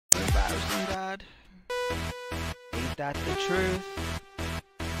Ain't that the truth?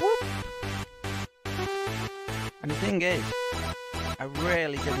 Whoop. And the thing is, I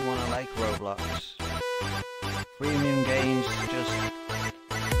really didn't want to like Roblox. Premium games just,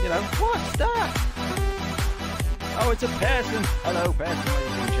 you know, what's that? Oh, it's a person. Hello, person.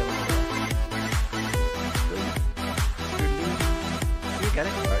 Do you get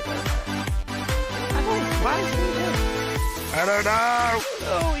it? Why is he here? I don't know.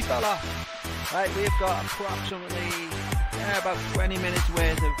 Oh, he fell off. Right, we've got approximately about 20 minutes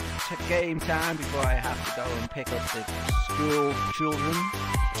worth of game time before I have to go and pick up the school children.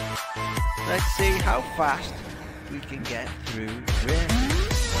 Let's see how fast we can get through this.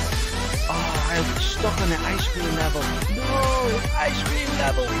 Oh, I was stuck on the ice cream level. No, ice cream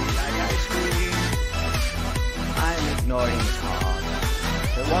level. Like ice cream. I'm ignoring the card.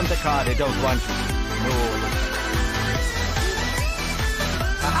 They want the card, they don't want you. No.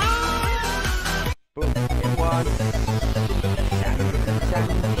 Aha! Boom, hit one.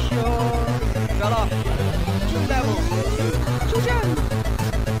 Sure. Fell off. 2 levels. 2 gems.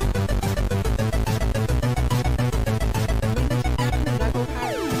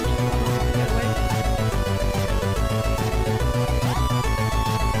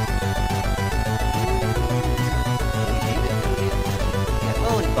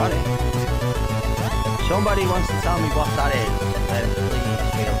 Got it. Somebody wants to tell me what that is, then please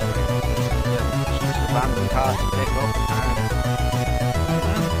feel free. It's just a random card to pick up and...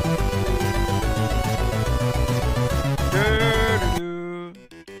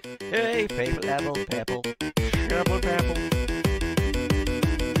 Hey, favorite level, purple. Purple.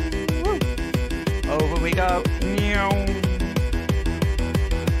 Woo. Over we go.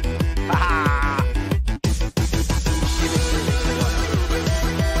 Haha!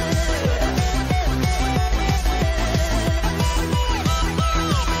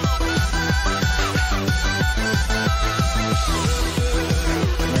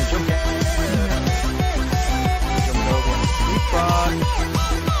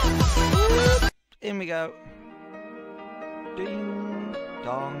 In we go. Ding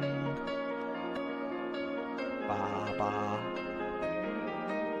dong. Ba ba.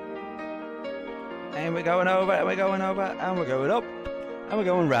 And we're going over, and we're going over, and we're going up, and we're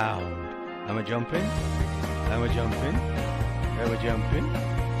going round. And we're jumping, and we're jumping, and we're jumping.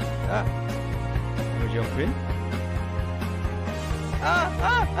 Ah, and we're jumping.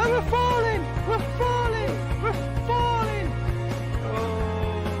 And we're falling! We're falling! We're falling!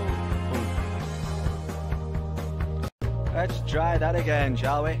 Let's try that again,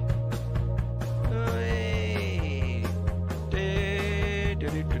 shall we?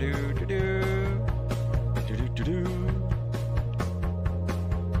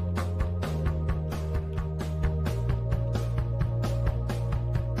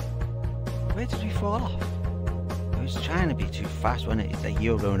 Where did we fall off? I was trying to be too fast, wasn't it? It's like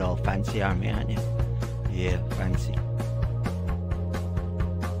you're going all fancy on me, aren't you? Yeah, fancy.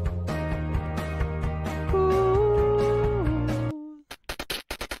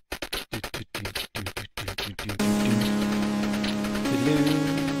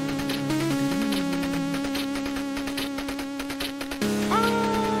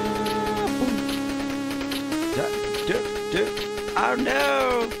 Oh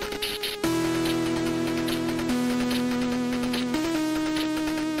no!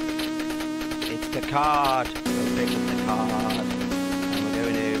 It's the card. We'll pick up the card. And we're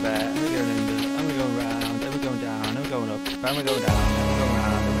going over, and we're going under, and we're going round, and we're going down, and we're going up, and we're going down, and we're going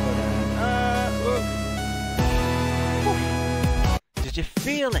round, and we're going down. Did you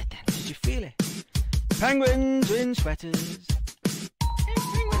feel it then? Did you feel it? Penguins in sweaters. Hey,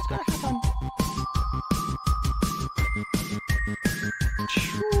 penguins got a hat on.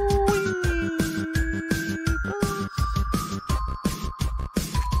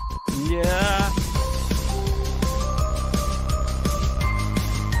 Yeah.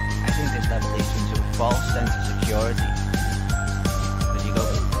 I think this level leads into a false sense of security. Because you go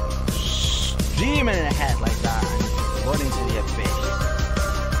streaming ahead like that and run into the abyss.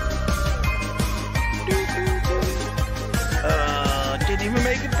 Didn't even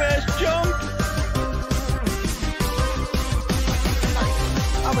make the first jump.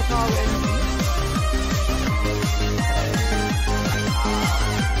 Avatar wins.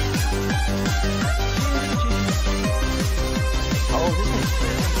 Cold, isn't it?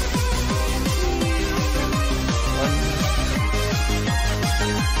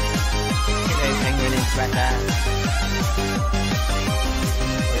 G'day, penguin in sweater.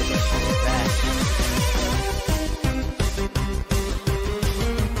 Where's your sweater there?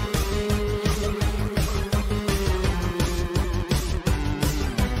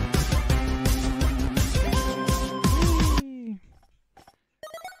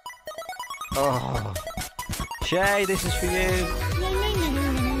 Oh, Shay, this is for you.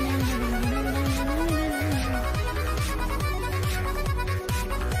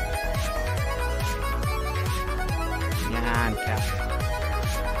 Nyan cat.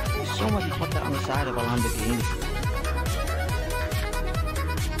 Somebody put that on the side of a Lamborghini.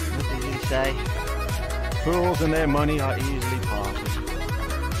 What did he say? Fools and their money are easily parted.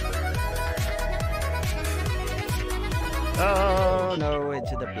 Oh no,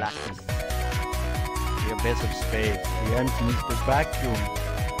 into the blackness. The abyss of space, the emptiness, the vacuum.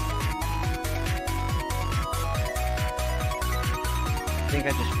 I think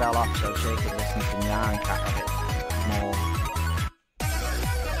I just fell off so Shay could listen to Nyan Cat a bit more.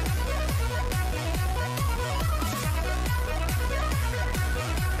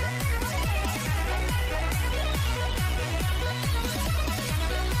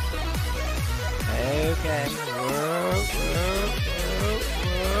 Okay. Whoa, whoa, whoa,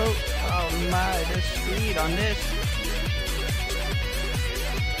 whoa. Oh my, there's speed on this.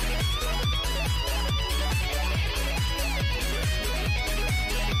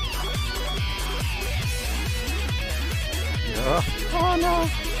 Oh no!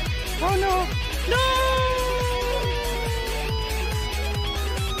 Oh no! No!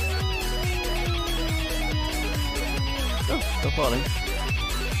 Oh, still falling.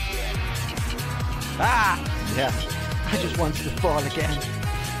 Ah! Yeah, I just wanted to fall again.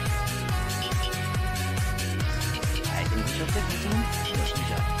 I think we should take this one. Yes, we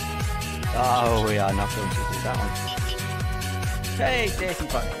shall. Oh, we are not going to do that one. Hey, dirty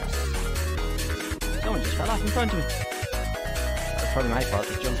buttons. Someone just fell off in front of me. That's probably my fault.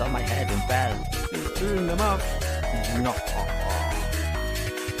 He jumped on my head and fell. He's doing them up. No.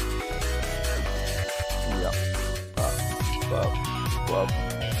 Yeah. Whoa. Whoa.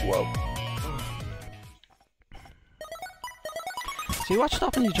 Whoa. See what's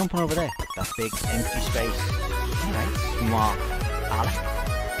stopping you jumping over there? That big empty space. Alright, smart Alec.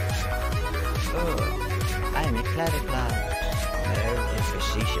 Oh, I'm a clever cloud. Very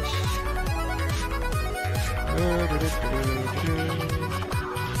facetious. No.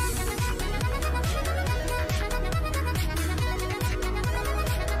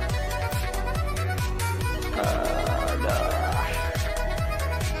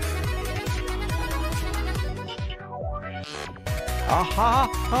 Aha!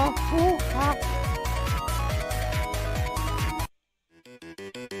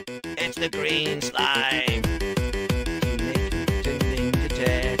 It's the green slime.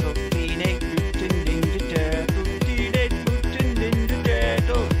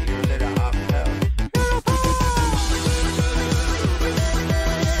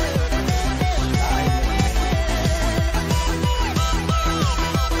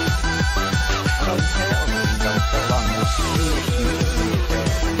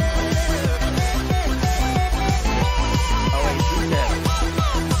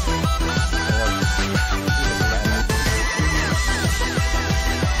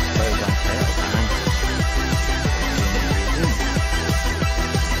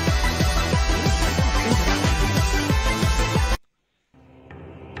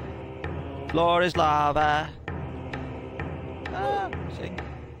 Floor is lava. Ah, see.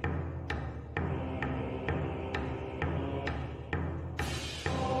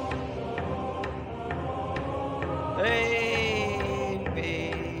 Hey,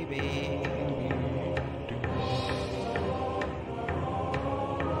 baby.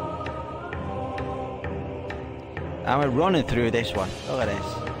 And we're running through this one. Look at this.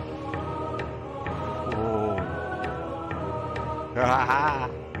 Whoa.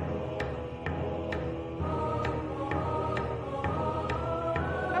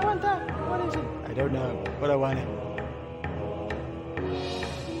 What is it? I don't know, but I want it.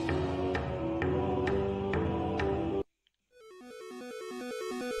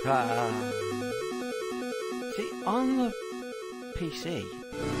 See, on the PC,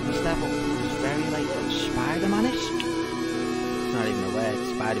 this level is very like Spider-Man-esque. It's not even a word,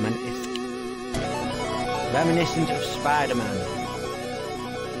 Spider-Man-esque. Reminiscent of Spider-Man.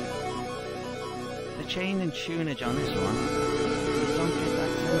 The chain and tunage on this one.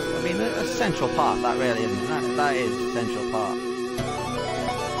 I mean, a central part, that really isn't. That is a central part.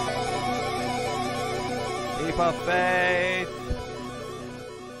 Keep of faith.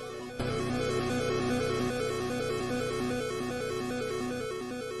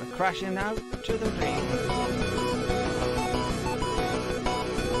 We're crashing out to the dream.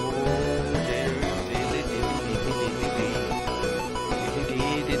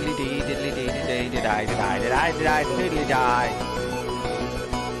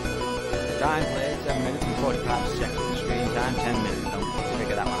 Time played 7 minutes and 45 seconds. Screen time 10 minutes. Don't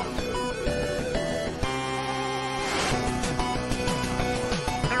figure that one out.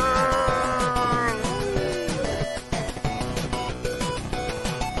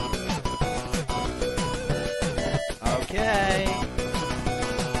 Okay.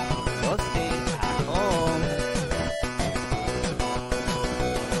 Dusty at home.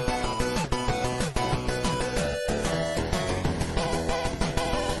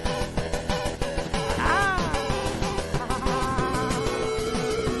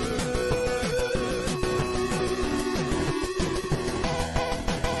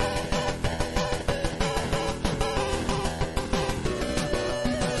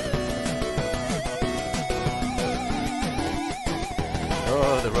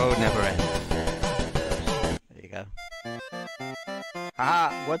 Oh, the road never ends. There you go.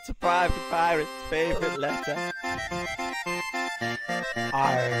 Ah, what's a private pirate's favourite letter?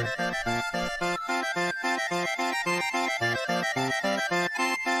 R.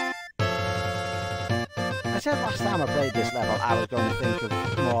 I said last time I played this level I was going to think of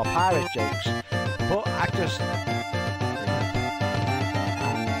more pirate jokes, but I just...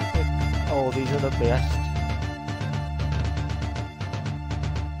 oh, these are the best.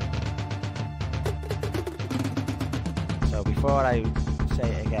 So before I say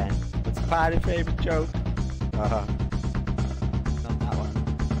it again, what's a pirate favourite joke? Not that one.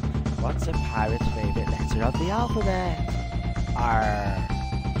 What's a pirate's favourite letter of the alphabet? R.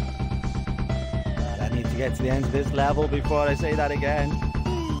 But I need to get to the end of this level before I say that again.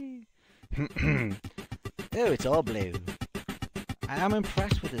 Oh, it's all blue. I am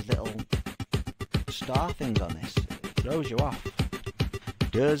impressed with his little star things on this. It throws you off.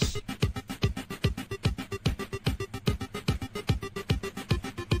 It does.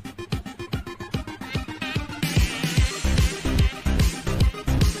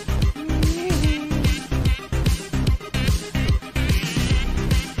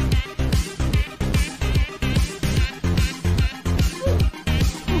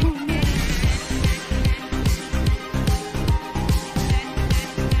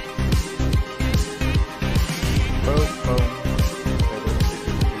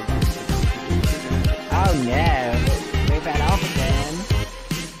 Oh no, we fell off again.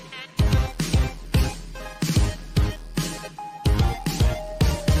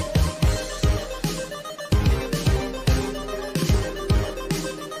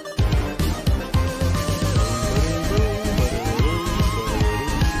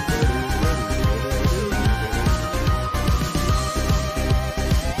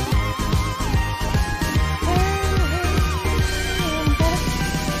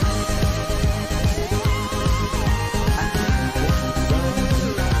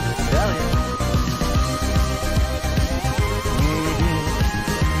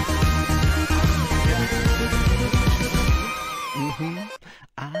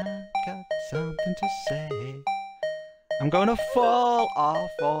 I got something to say. I'm gonna fall off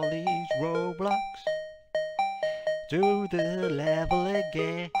all these Roblox. Do the level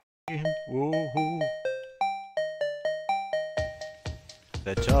again. Whoa.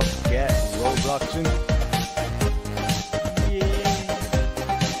 The tough get Robloxing. Yeah.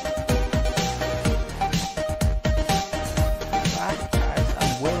 Right, guys,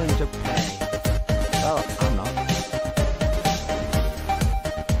 I'm willing to pay. Well, I'm not.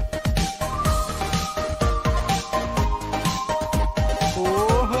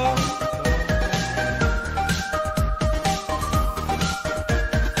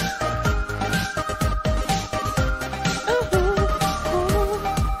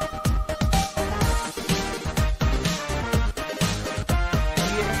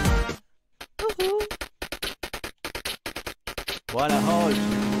 Wanna hold you.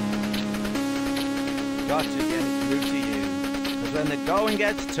 Got to get it through to you. Cause when the going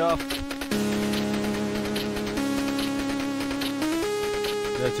gets tough,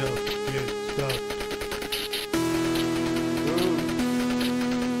 the tough gets tough.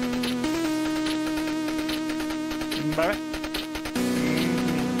 Barrett.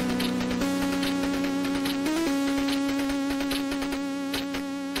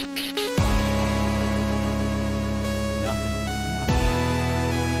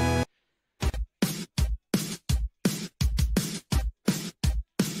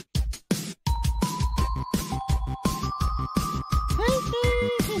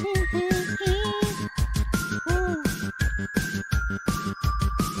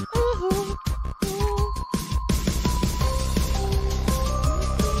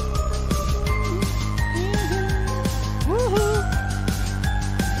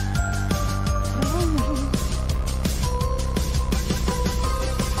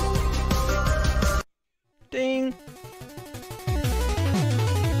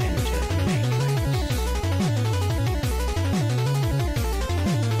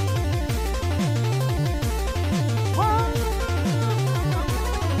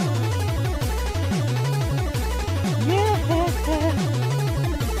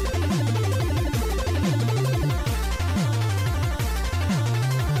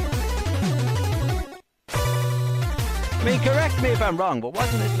 if I'm wrong, but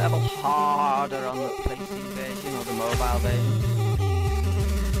wasn't this level harder on the PlayStation version or the mobile version?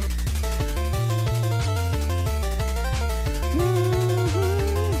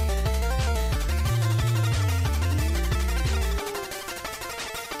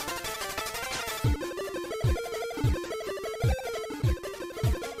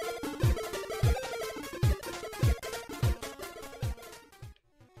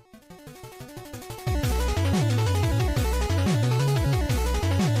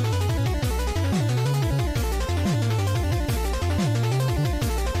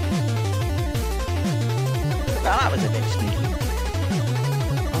 Well, that was a bit sneaky.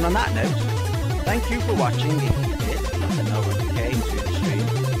 And on that note, thank you for watching if you did. I don't know if you came through the stream,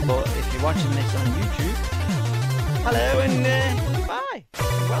 but if you're watching this on YouTube, hello and bye.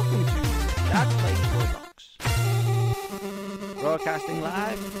 Welcome to Dad Play Roblox. Broadcasting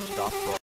live, stop.